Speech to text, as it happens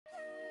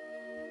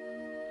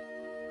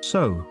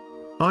So,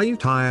 are you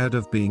tired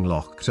of being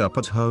locked up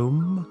at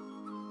home?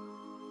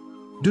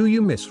 Do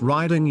you miss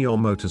riding your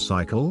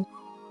motorcycle?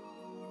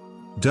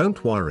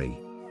 Don't worry.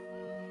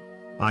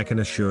 I can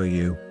assure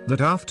you that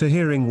after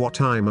hearing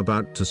what I'm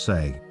about to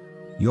say,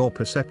 your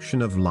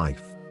perception of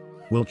life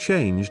will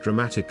change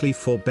dramatically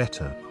for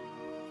better.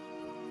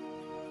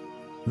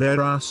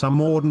 There are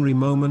some ordinary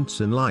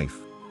moments in life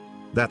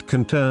that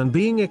can turn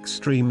being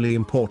extremely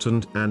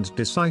important and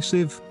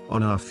decisive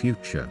on our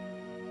future.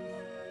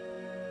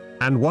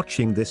 And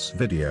watching this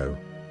video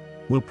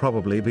will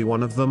probably be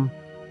one of them.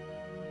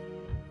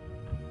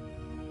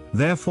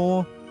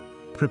 Therefore,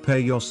 prepare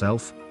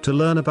yourself to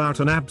learn about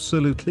an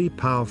absolutely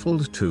powerful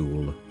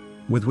tool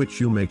with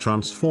which you may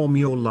transform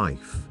your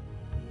life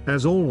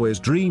as always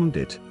dreamed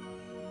it.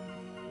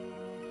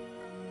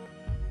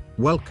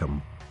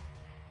 Welcome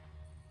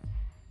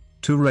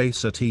to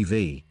Racer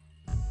TV.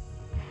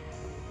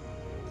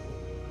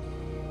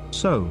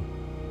 So,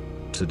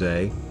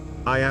 today,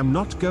 I am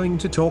not going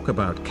to talk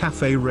about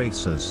cafe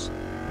racers,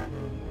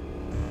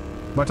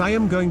 but I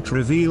am going to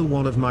reveal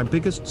one of my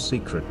biggest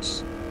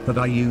secrets that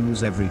I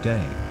use every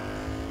day.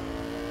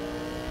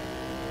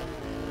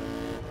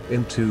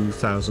 In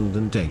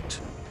 2008,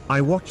 I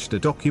watched a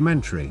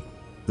documentary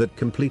that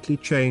completely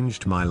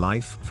changed my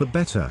life for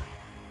better.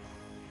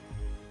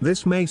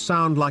 This may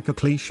sound like a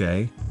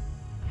cliché,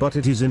 but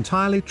it is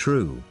entirely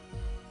true.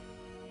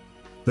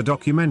 The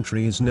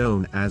documentary is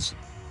known as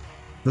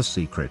The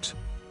Secret.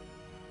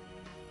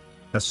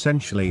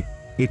 Essentially,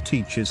 it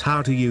teaches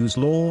how to use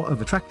law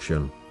of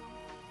attraction.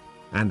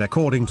 And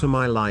according to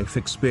my life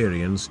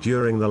experience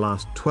during the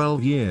last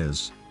 12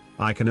 years,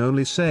 I can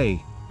only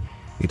say,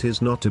 it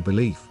is not a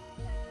belief.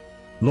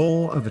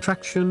 Law of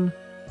attraction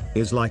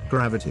is like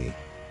gravity.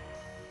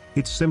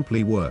 It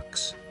simply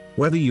works,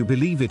 whether you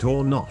believe it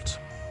or not.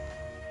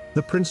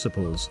 The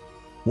principles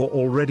were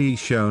already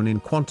shown in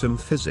quantum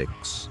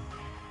physics.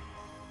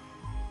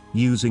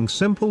 Using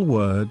simple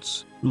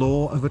words,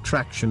 law of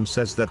attraction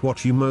says that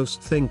what you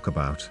most think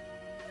about,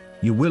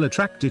 you will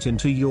attract it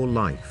into your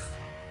life.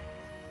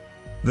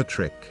 The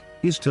trick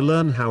is to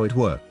learn how it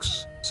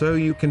works, so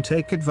you can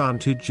take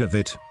advantage of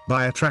it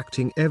by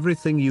attracting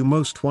everything you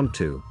most want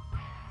to.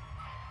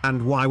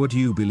 And why would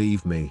you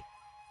believe me?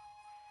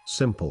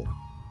 Simple.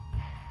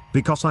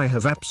 Because I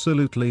have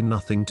absolutely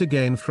nothing to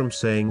gain from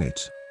saying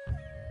it.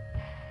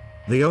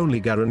 The only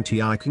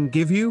guarantee I can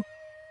give you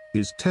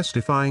is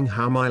testifying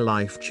how my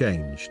life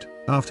changed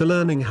after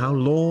learning how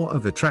law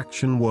of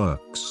attraction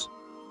works.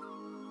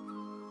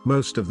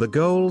 Most of the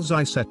goals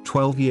I set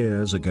 12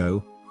 years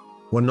ago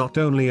were not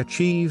only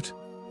achieved,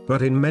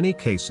 but in many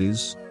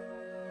cases,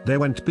 they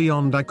went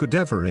beyond I could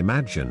ever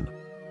imagine.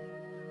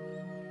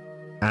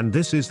 And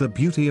this is the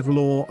beauty of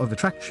law of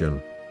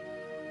attraction.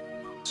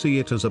 See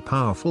it as a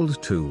powerful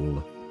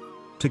tool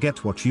to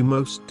get what you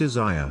most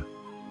desire.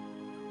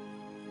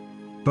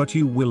 But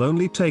you will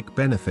only take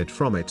benefit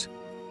from it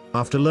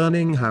after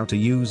learning how to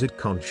use it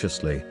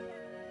consciously.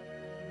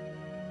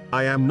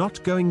 I am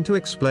not going to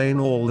explain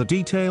all the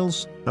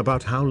details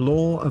about how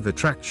law of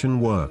attraction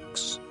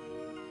works,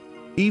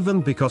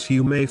 even because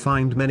you may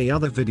find many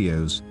other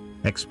videos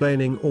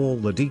explaining all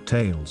the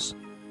details.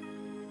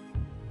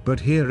 But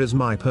here is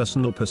my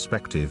personal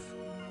perspective.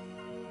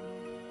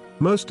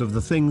 Most of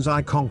the things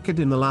I conquered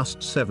in the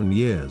last 7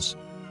 years,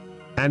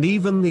 and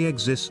even the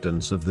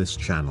existence of this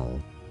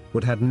channel,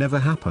 would have never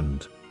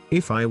happened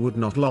if I would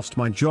not lost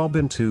my job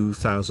in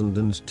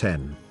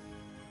 2010.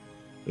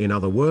 In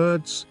other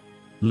words,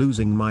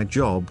 losing my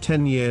job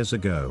 10 years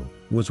ago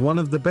was one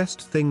of the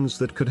best things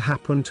that could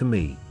happen to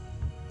me.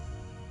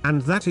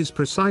 And that is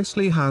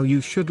precisely how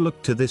you should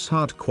look to this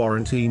hard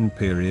quarantine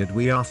period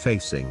we are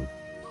facing.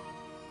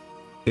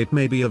 It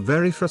may be a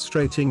very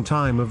frustrating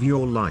time of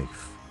your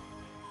life,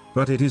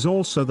 but it is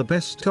also the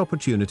best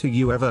opportunity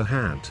you ever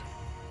had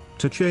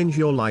to change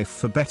your life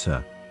for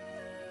better.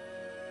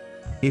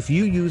 If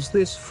you use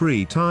this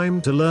free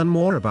time to learn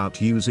more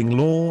about using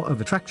law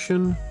of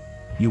attraction,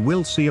 you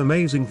will see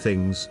amazing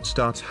things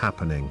start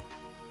happening.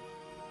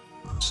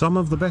 Some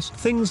of the best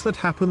things that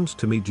happened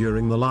to me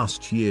during the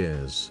last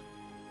years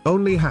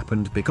only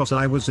happened because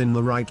I was in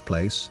the right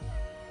place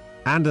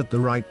and at the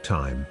right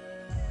time.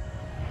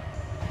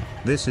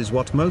 This is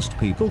what most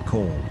people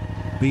call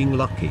being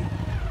lucky.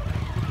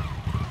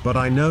 But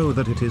I know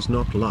that it is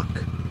not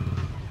luck.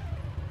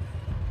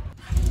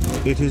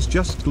 It is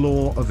just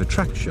law of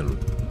attraction,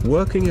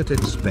 working at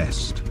its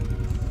best.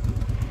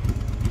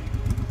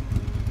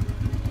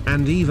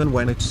 And even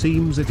when it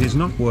seems it is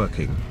not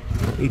working,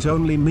 it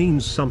only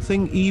means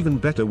something even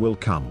better will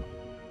come.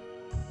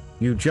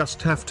 You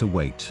just have to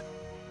wait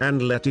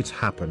and let it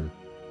happen.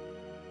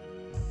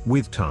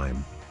 With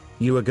time,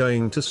 you are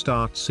going to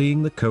start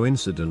seeing the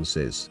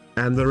coincidences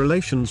and the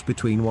relations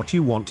between what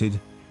you wanted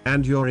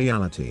and your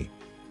reality.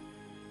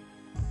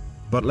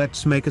 But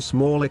let's make a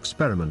small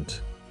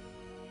experiment.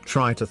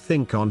 Try to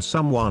think on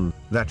someone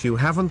that you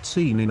haven't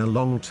seen in a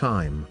long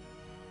time.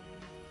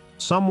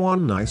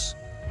 Someone nice,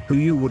 who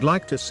you would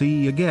like to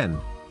see again.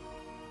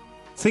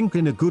 Think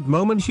in a good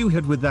moment you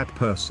had with that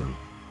person.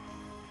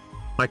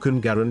 I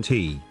can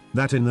guarantee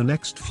that in the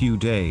next few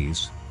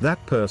days, that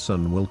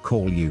person will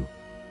call you,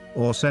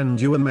 or send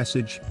you a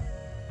message,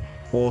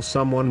 or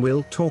someone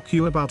will talk to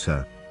you about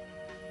her.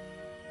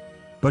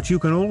 But you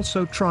can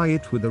also try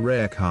it with a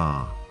rare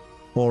car,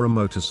 or a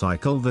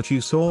motorcycle that you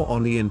saw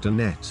on the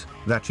internet,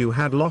 that you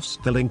had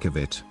lost the link of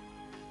it.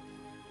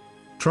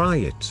 Try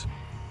it.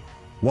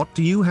 What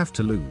do you have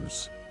to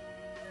lose?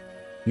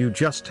 You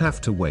just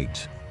have to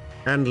wait,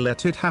 and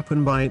let it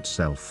happen by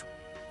itself.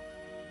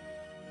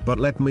 But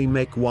let me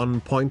make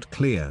one point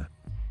clear.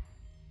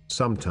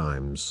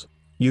 Sometimes,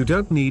 you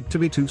don't need to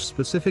be too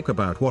specific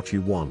about what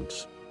you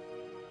want.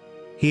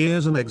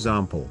 Here's an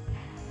example.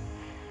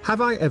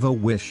 Have I ever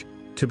wished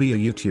to be a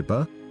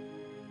YouTuber?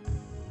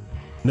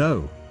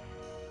 No.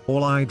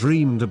 All I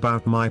dreamed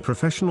about my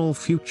professional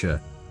future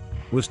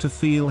was to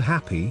feel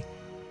happy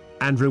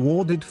and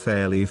rewarded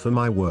fairly for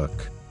my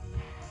work.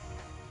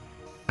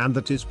 And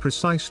that is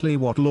precisely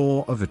what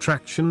law of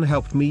attraction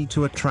helped me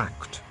to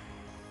attract.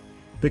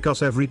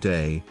 Because every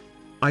day,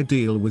 I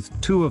deal with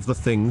two of the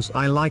things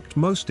I liked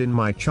most in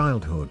my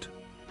childhood: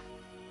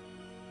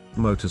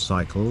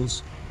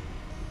 motorcycles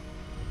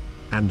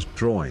and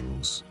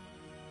drawings.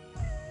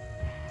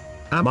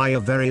 Am I a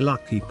very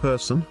lucky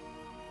person?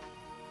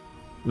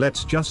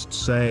 Let's just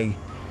say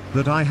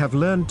that I have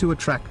learned to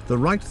attract the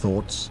right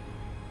thoughts,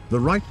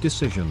 the right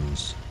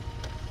decisions,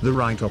 the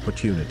right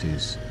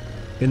opportunities,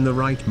 in the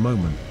right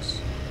moments.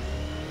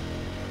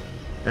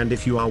 And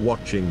if you are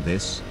watching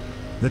this,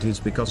 that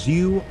is because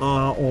you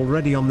are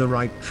already on the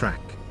right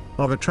track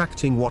of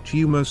attracting what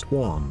you most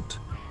want.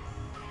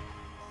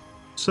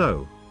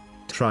 So,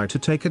 try to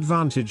take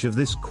advantage of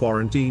this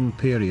quarantine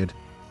period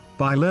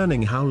by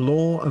learning how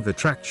law of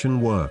attraction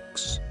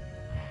works.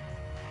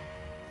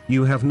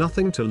 You have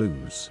nothing to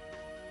lose.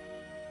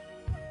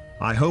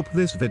 I hope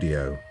this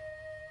video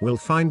will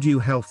find you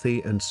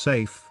healthy and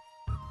safe,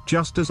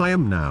 just as I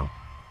am now.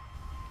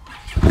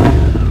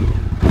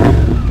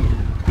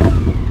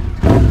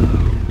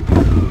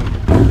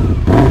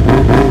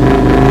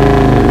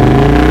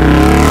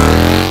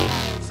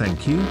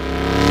 Thank you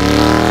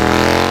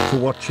for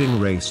watching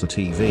Racer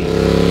TV.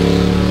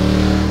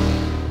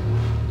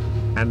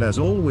 And as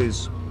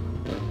always,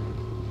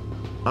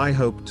 I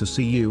hope to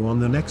see you on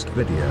the next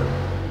video.